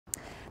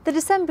The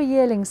December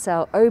Yearling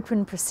sale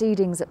opened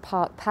proceedings at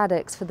Park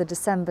Paddocks for the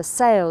December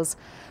sales,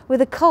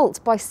 with a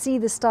colt by See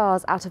the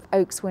Stars out of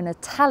Oaks winner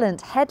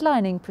Talent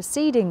headlining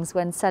proceedings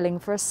when selling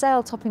for a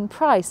sale-topping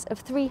price of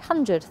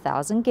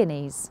 300,000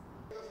 guineas.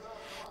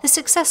 The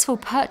successful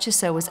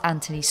purchaser was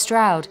Anthony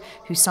Stroud,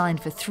 who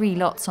signed for 3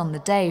 lots on the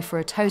day for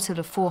a total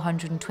of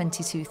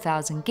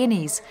 422,000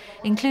 guineas,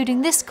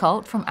 including this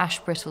colt from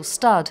Ashbrittle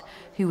Stud,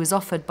 who was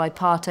offered by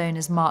part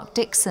owners Mark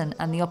Dixon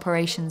and the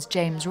operations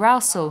James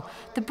Rousell,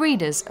 the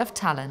breeders of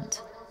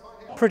Talent.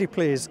 Pretty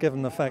pleased,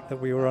 given the fact that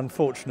we were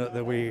unfortunate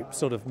that we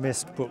sort of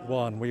missed book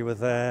 1. We were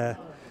there,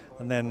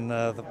 and then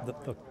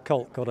the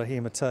colt got a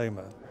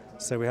hematoma,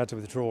 so we had to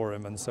withdraw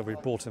him, and so we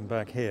brought him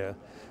back here.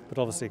 But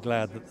obviously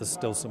glad that there's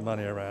still some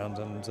money around,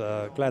 and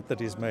glad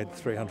that he's made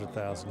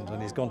 300,000 and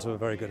he's gone to a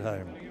very good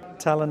home.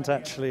 Talent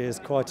actually is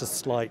quite a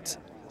slight,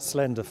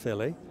 slender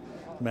filly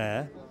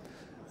mare,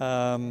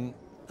 and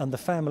the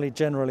family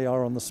generally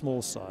are on the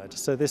small side.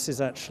 So this is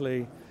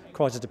actually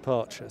quite a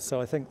departure. So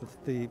I think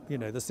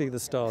that the See the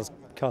Stars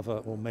cover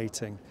or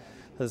mating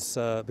has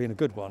been a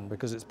good one,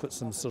 because it's put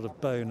some sort of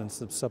bone and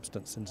some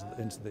substance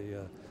into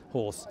the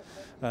horse,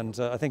 and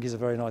I think he's a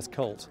very nice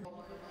colt.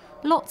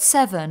 Lot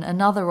 7,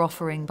 another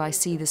offering by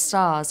See the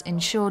Stars,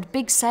 ensured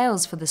big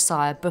sales for the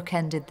sire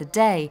bookended the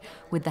day,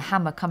 with the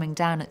hammer coming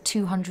down at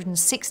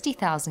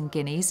 260,000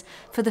 guineas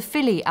for the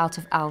filly out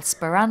of Al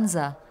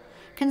Speranza.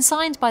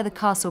 Consigned by the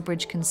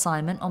Castlebridge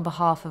Consignment on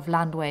behalf of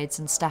Landwades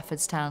and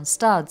Staffordstown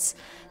Studs,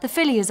 the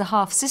filly is a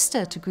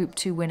half-sister to Group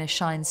 2 winner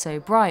Shine So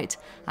Bright,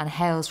 and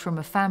hails from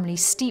a family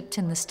steeped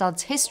in the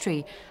stud's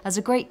history as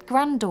a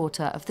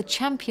great-granddaughter of the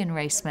champion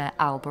racemare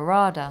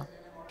Alborada.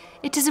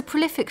 It is a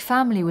prolific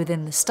family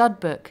within the stud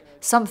book,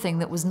 something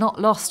that was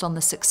not lost on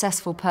the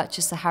successful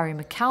purchaser Harry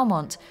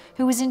McCalmont,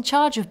 who was in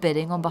charge of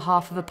bidding on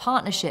behalf of a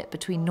partnership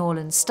between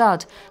Norland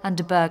Stud and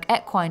De Burgh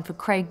Equine for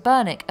Craig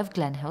Burnick of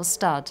Glenhill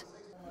Stud.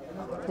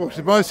 Well,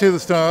 by See the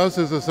Stars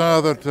is a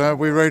sire that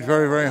we rate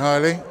very, very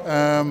highly.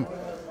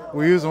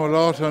 We use him a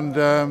lot, and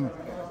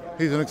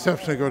he's an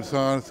exceptionally good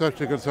sire, such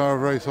a good sire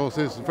of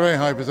racehorses, very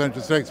high percentage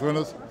of stakes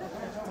winners.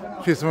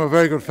 She's from a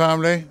very good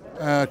family,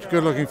 she's a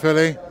good-looking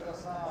filly.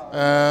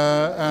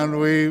 And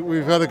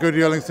we've had a good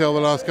yearling sale the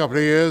last couple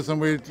of years,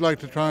 and we'd like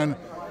to try and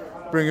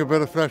bring a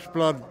bit of fresh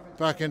blood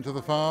back into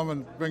the farm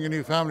and bring a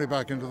new family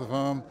back into the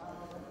farm.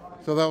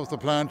 So that was the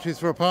plan. She's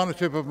for a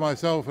partnership of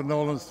myself and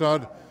Norland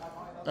Stud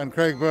and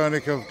Craig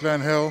Burnick of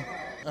Glenhill,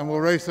 and we'll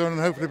race her and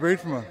hopefully breed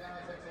from her.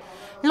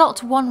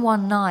 Lot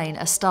 119,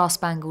 a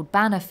Star-Spangled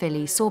Banner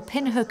filly, saw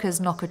Pinhooker's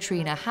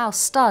Knockatrina House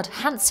Stud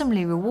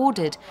handsomely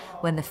rewarded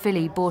when the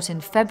filly, bought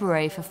in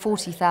February for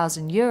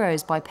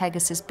 €40,000 by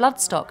Pegasus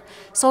Bloodstock,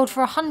 sold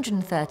for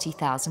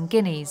 130,000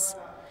 guineas.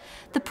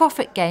 The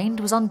profit gained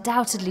was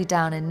undoubtedly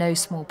down in no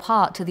small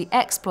part to the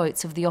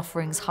exploits of the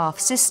offering's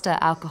half-sister,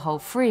 Alcohol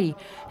Free,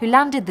 who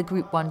landed the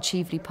Group 1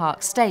 Cheveley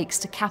Park Stakes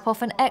to cap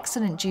off an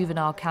excellent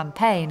juvenile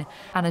campaign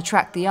and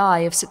attract the eye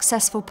of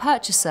successful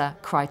purchaser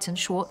Crichton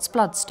Schwartz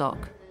Bloodstock.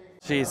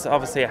 She's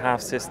obviously a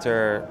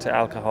half-sister to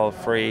Alcohol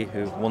Free,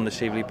 who won the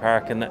Cheveley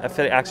Park, and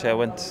actually I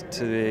went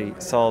to the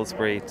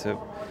Salisbury to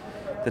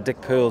the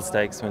Dick Poole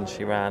Stakes when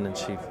she ran,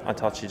 and I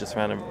thought she just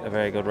ran a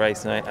very good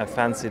race, and I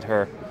fancied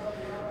her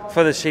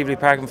for the Cheveley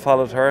Park and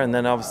followed her, and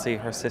then obviously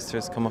her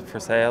sister's come up for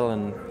sale,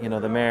 and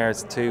the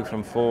mare's 2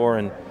 from 4,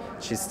 and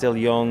she's still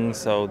young,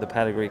 so the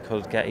pedigree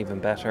could get even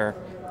better,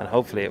 and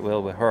hopefully it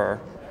will with her.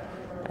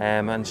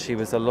 And she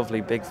was a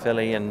lovely big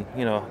filly, and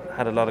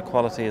had a lot of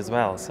quality as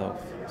well, so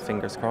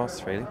fingers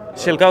crossed really.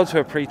 She'll go to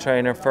a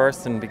pre-trainer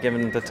first and be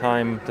given the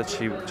time that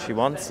she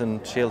wants,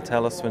 and she'll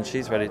tell us when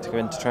she's ready to go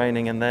into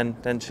training, and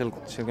then she'll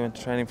go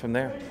into training from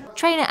there.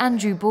 Trainer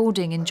Andrew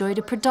Balding enjoyed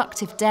a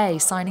productive day,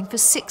 signing for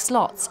 6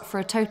 lots for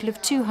a total of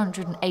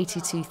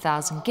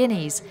 282,000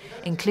 guineas,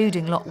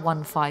 including lot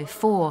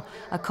 154,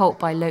 a colt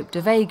by Lope de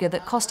Vega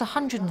that cost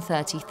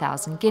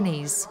 130,000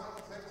 guineas.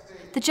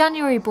 The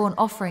January-born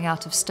offering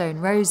out of Stone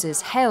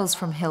Roses hails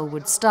from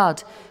Hillwood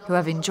Stud, who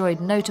have enjoyed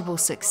notable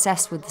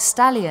success with the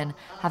stallion,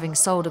 having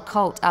sold a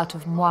colt out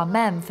of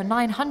Moi-Même for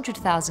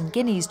 900,000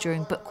 guineas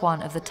during Book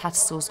 1 of the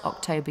Tattersalls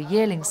October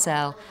Yearling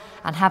sale,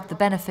 and have the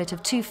benefit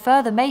of 2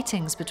 further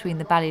matings between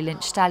the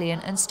Ballylynch stallion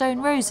and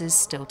Stone Roses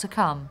still to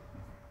come.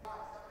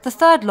 The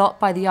third lot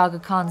by the Aga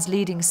Khan's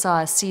leading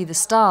sire See the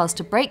Stars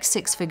to break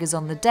 6 figures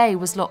on the day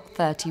was lot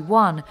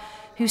 31,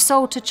 who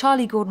sold to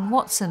Charlie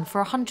Gordon-Watson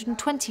for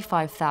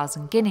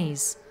 125,000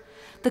 guineas.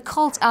 The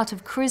colt out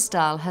of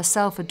Crisdale,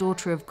 herself a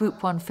daughter of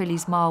Group 1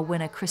 Fillies Mile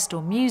winner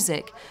Crystal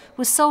Music,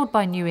 was sold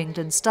by New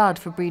England Stud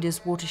for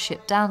breeders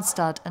Watership Down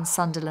Stud and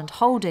Sunderland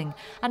Holding,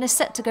 and is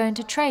set to go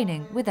into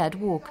training with Ed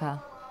Walker.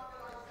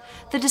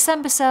 The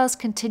December sales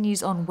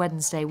continues on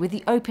Wednesday with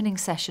the opening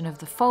session of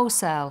the foal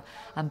sale,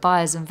 and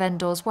buyers and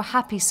vendors were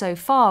happy so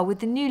far with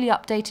the newly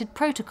updated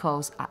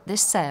protocols at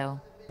this sale.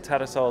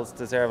 Tattersalls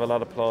deserve a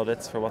lot of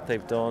plaudits for what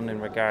they've done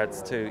in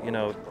regards to,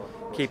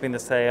 keeping the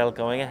sale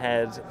going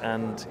ahead,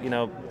 and,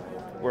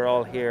 we're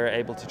all here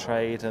able to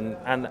trade and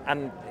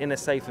in a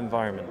safe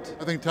environment.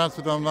 I think Tats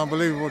have done an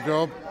unbelievable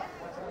job.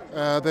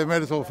 They've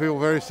made us all feel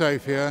very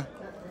safe here.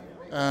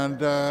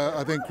 and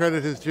I think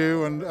credit is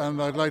due, and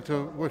I'd like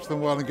to wish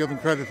them well and give them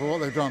credit for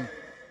what they've done.